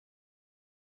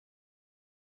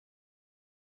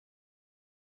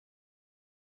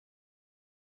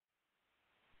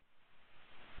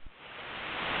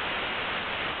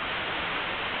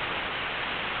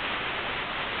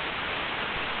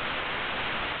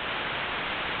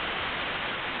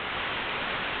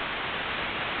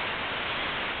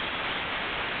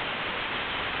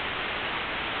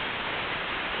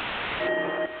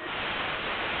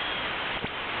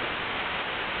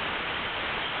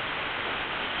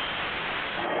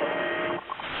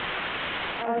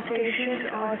all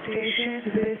stations,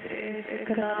 this is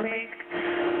economic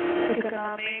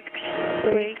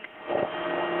break,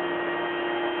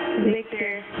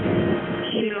 Victor,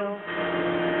 Kilo,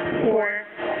 4,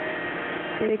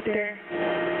 Victor,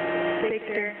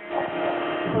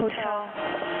 Hotel,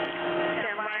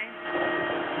 standby,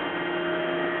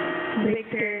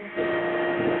 Victor,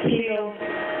 Kilo,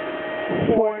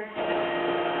 4,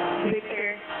 Victor,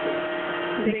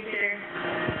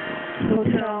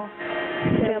 Hotel,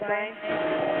 standby,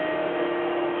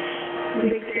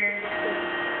 Victor,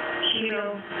 Kilo,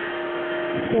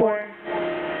 4,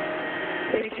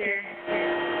 Victor,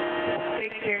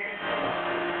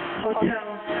 Hotel,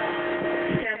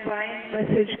 standby,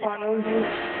 message follows,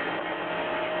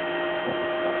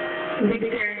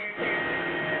 Victor,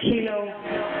 Kilo,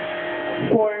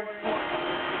 4,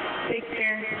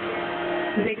 Victor,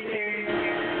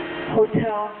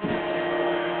 Hotel,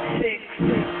 6,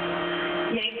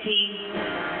 Yankee,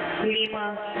 Lima,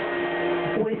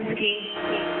 Whiskey,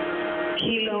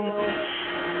 Kilo,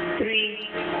 3,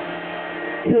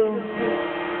 2,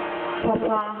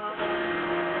 Papa,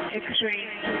 X-ray,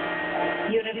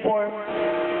 uniform,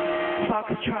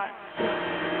 Foxtrot,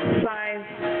 5,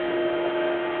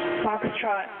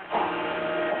 Foxtrot,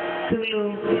 Zulu,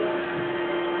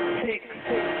 6,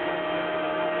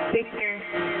 Victor,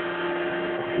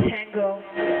 Tango,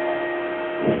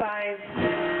 5,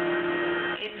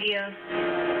 India,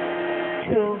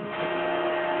 2,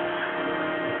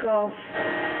 Golf,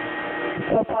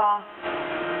 Papa,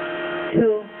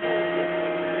 2,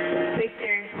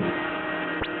 Victor,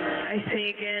 I say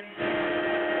again,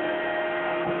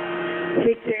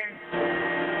 Victor,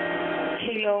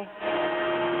 Kilo,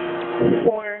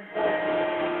 4,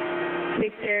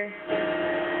 Victor,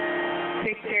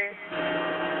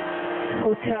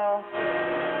 Hotel,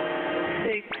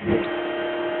 6,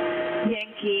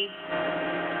 Yankee,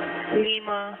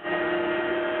 Lima,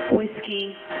 Whiskey,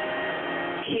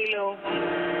 Kilo,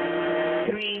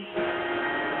 3,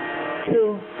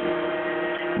 2,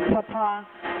 Papa,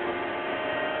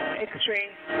 X-ray,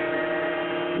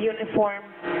 uniform,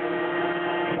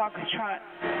 Foxtrot,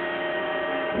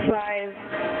 5,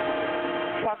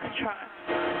 Foxtrot.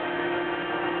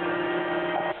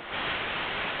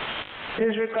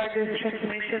 Disregard this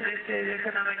transmission, this is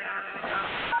economic output.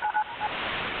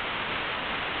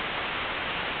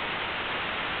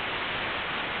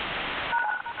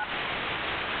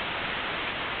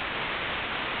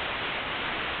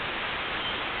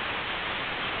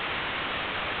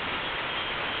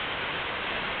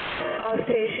 All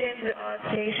stations,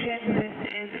 this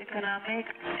is economic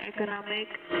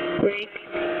break,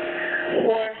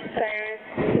 4, Cyrus,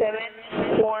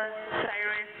 7, 4,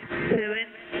 Cyrus, 7,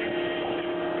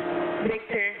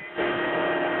 Victor,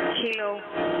 Kilo,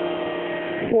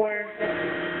 4,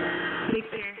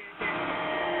 Victor,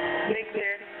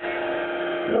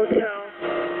 Hotel,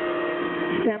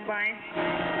 standby,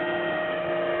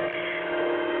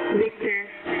 Victor,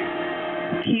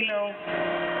 Kilo,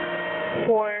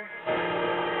 4,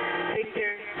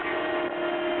 Victor,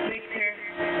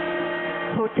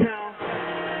 Hotel,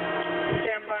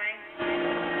 standby,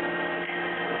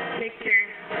 Victor,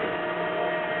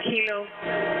 Kilo,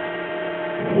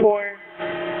 4,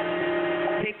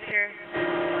 Victor,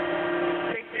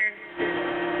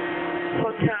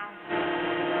 Hotel,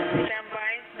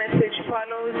 standby, message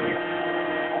follows,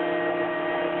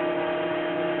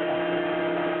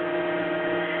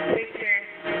 Victor,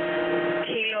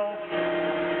 Kilo,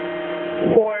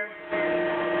 4,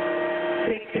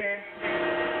 Victor,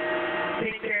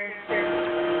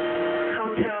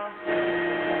 Hotel,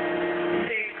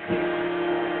 6,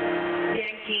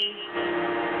 Yankee,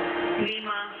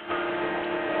 Lima,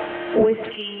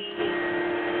 Whiskey,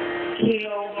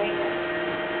 Kilo,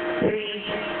 3,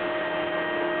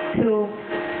 2,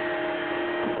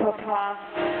 Papa,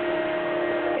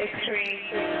 X-ray,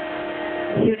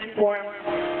 uniform,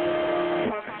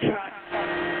 Foxtrot,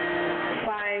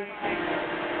 5,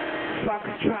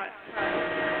 Foxtrot,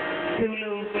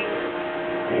 Zulu,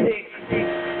 6,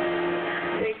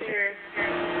 Victor,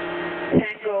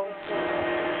 Tango,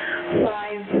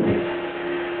 5,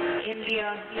 India,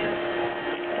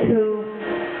 2,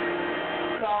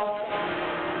 Golf,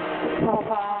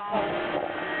 Papa,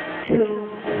 2,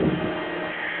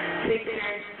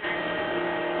 Victor,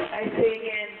 I say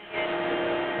again,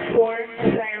 4,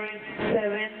 Cyrus,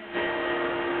 7,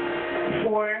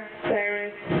 4,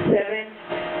 Cyrus, 7,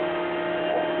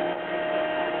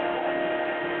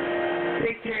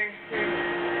 Victor,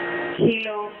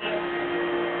 Kilo,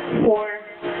 4,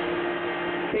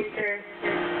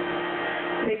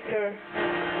 Victor,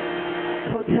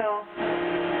 Hotel,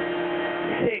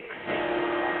 6,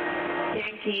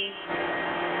 Yankee,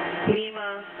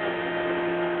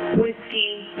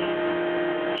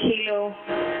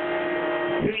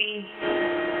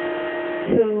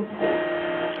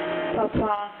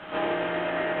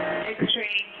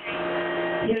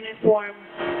 uniform,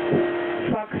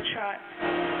 Foxtrot,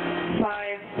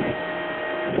 5,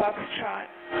 Foxtrot,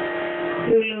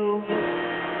 Zulu,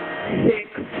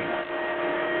 6,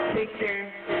 Victor,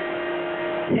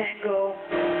 Tango,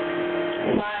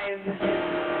 5,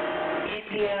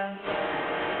 India,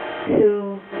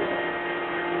 2,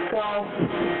 Golf,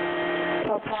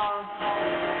 Papa,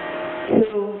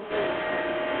 2,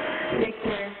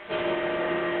 Victor.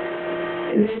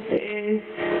 This is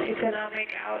economic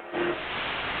out.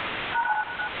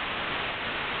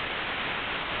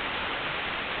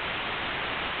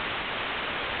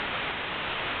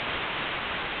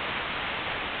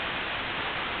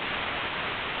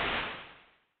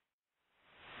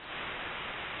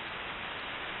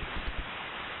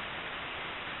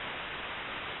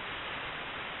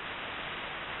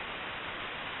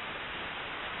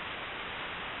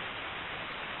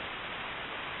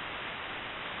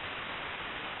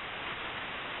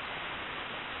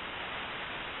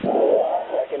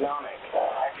 Economic.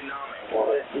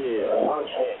 This is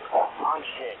Punch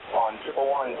Hit on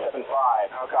 11175.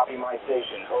 How copy my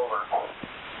station? Over.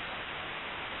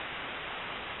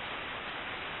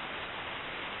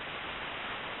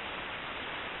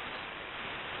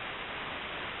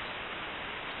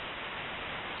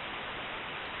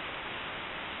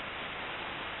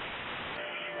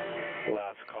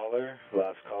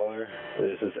 Last caller,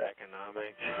 this is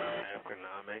Economic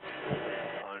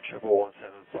on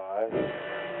 11175.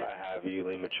 I have you,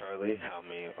 Lima Charlie, help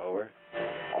me, over.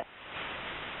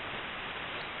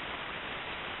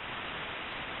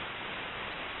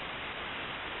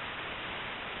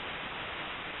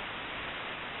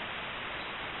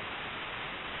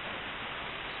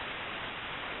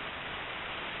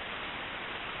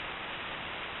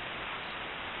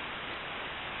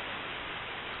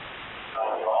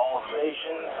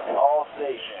 All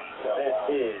stations, this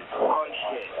is Punch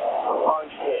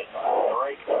Hit,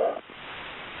 break.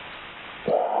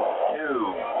 2,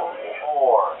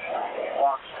 4,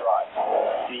 Foxtrot,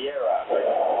 Sierra,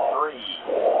 3,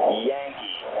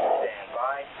 Yankee, stand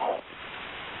by.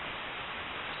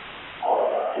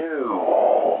 2,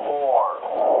 4,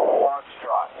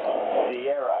 Foxtrot,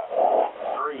 Sierra,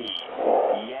 3,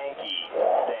 Yankee,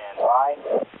 stand by.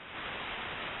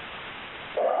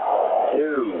 2,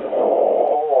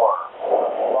 4,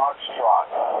 Foxtrot,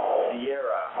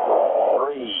 Sierra,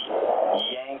 3,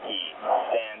 Yankee,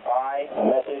 stand by,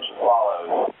 message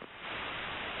follows.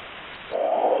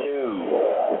 2,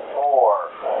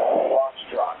 4,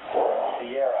 Foxtrot,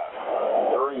 Sierra,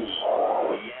 3,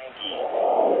 Yankee,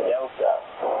 Delta,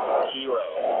 Kilo,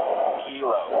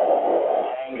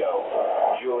 Tango,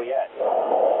 Juliet, 5,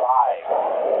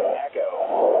 Echo,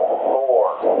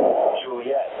 4,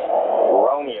 Juliet,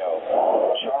 Romeo,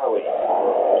 Charlie,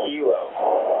 Kilo,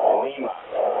 Lima,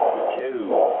 2,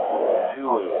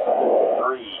 Zulu,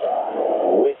 3,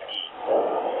 Whiskey,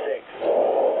 6,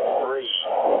 3,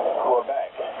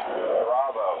 Quebec,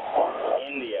 Bravo,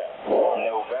 India,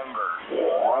 November,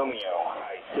 Romeo,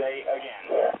 I say again.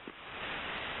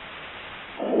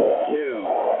 2,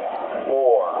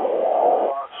 4,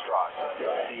 Foxtrot,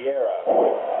 Sierra,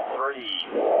 3,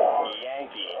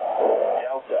 Yankee,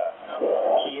 Delta,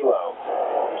 Kilo,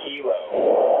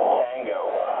 Tango,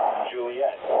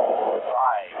 Juliet, 5,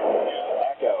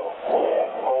 Echo,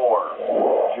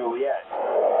 4, Juliet,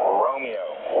 Romeo,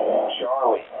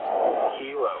 Charlie,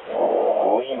 Kilo,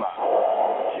 Lima,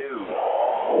 2,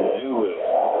 Zulu,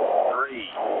 3,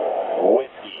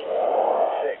 Whiskey,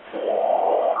 6,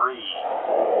 3,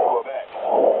 Quebec,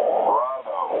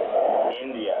 Bravo,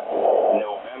 India,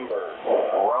 November,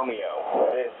 Romeo.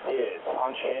 This is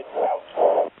Punch Hit out.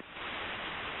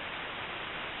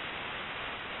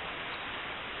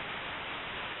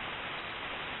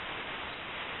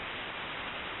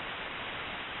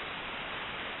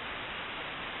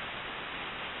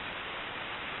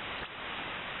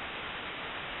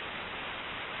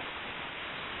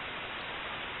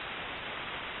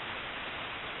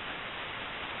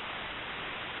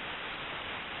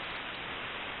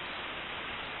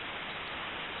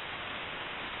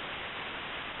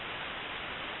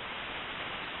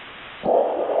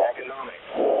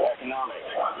 Economic.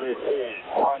 This is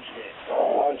Punch Hit.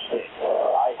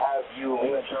 I have you,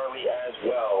 Lima Charlie, as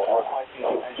well, requesting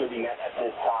to enter the net at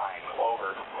this time.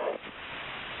 Over.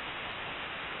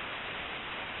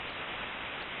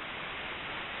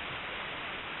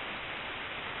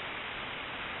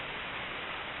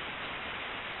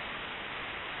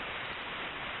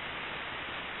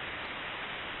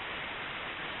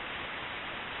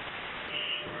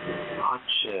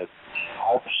 Punch Hit,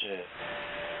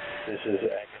 this is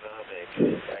Economic.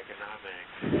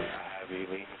 I have you,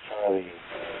 Lima Charlie,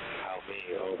 help me,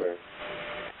 over.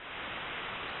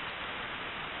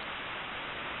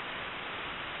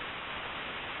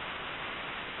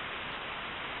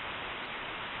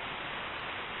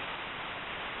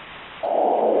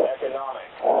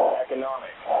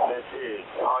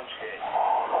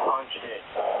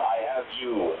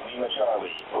 you, Lima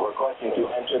Charlie, requesting to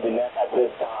enter the net at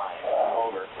this time.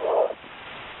 Over.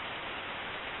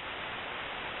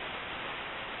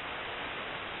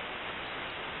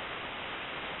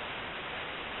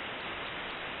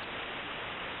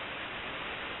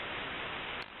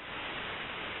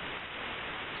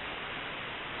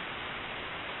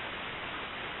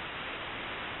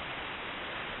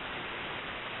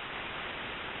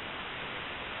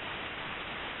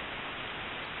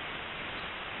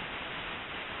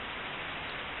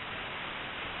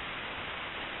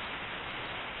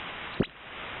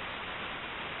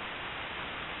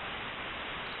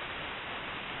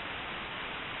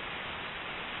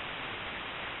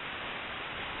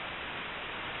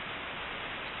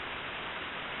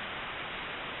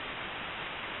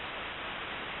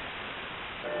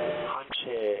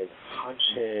 Hunch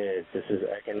it. This is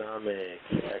economic.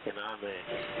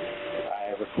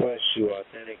 I request you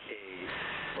authenticate.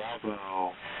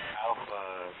 Bravo,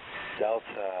 Alpha,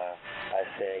 Delta.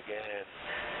 I say again,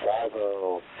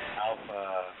 Bravo, Alpha,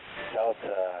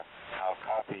 Delta. I'll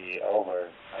copy. Over.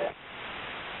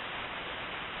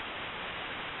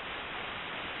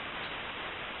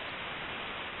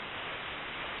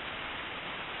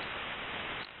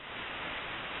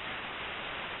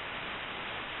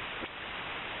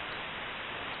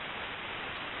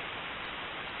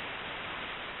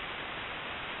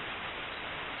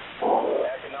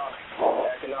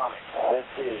 Economic. This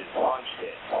is Punch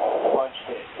Hit.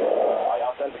 I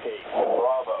authenticate.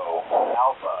 Bravo,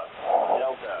 Alpha,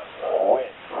 Delta,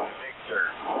 with Victor.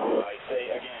 I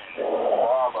say again.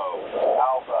 Bravo,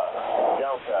 Alpha,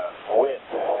 Delta, with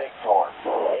Victor.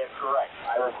 If correct,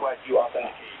 I request you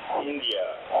authenticate. India,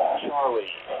 Charlie,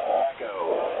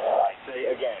 Echo. I say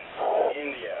again.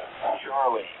 India,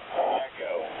 Charlie,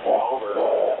 Echo.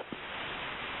 Over.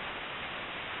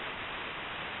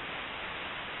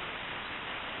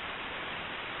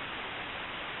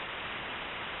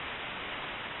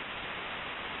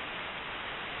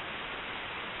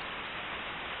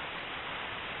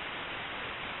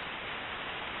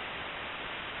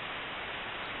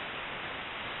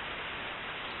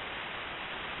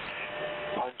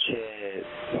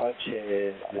 Punch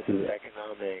it. This is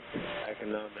economic. I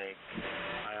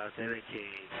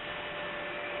authenticate.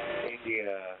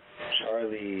 India,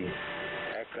 Charlie,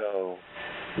 Echo,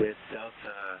 with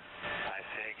Delta. I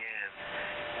say again.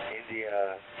 India,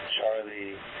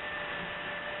 Charlie,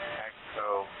 Echo,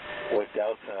 with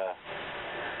Delta.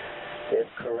 If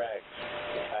correct,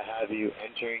 I have you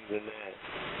entering the net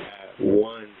at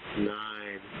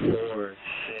 1946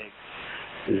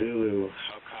 Zulu.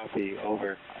 I'll copy.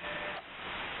 Over.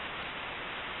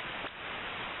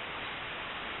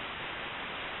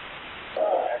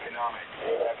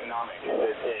 Economic.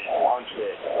 This is Punch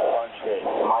Hit.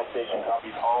 My station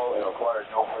copies all and requires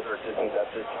no further assistance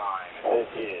at this time. This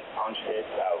is Punch Hit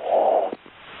out.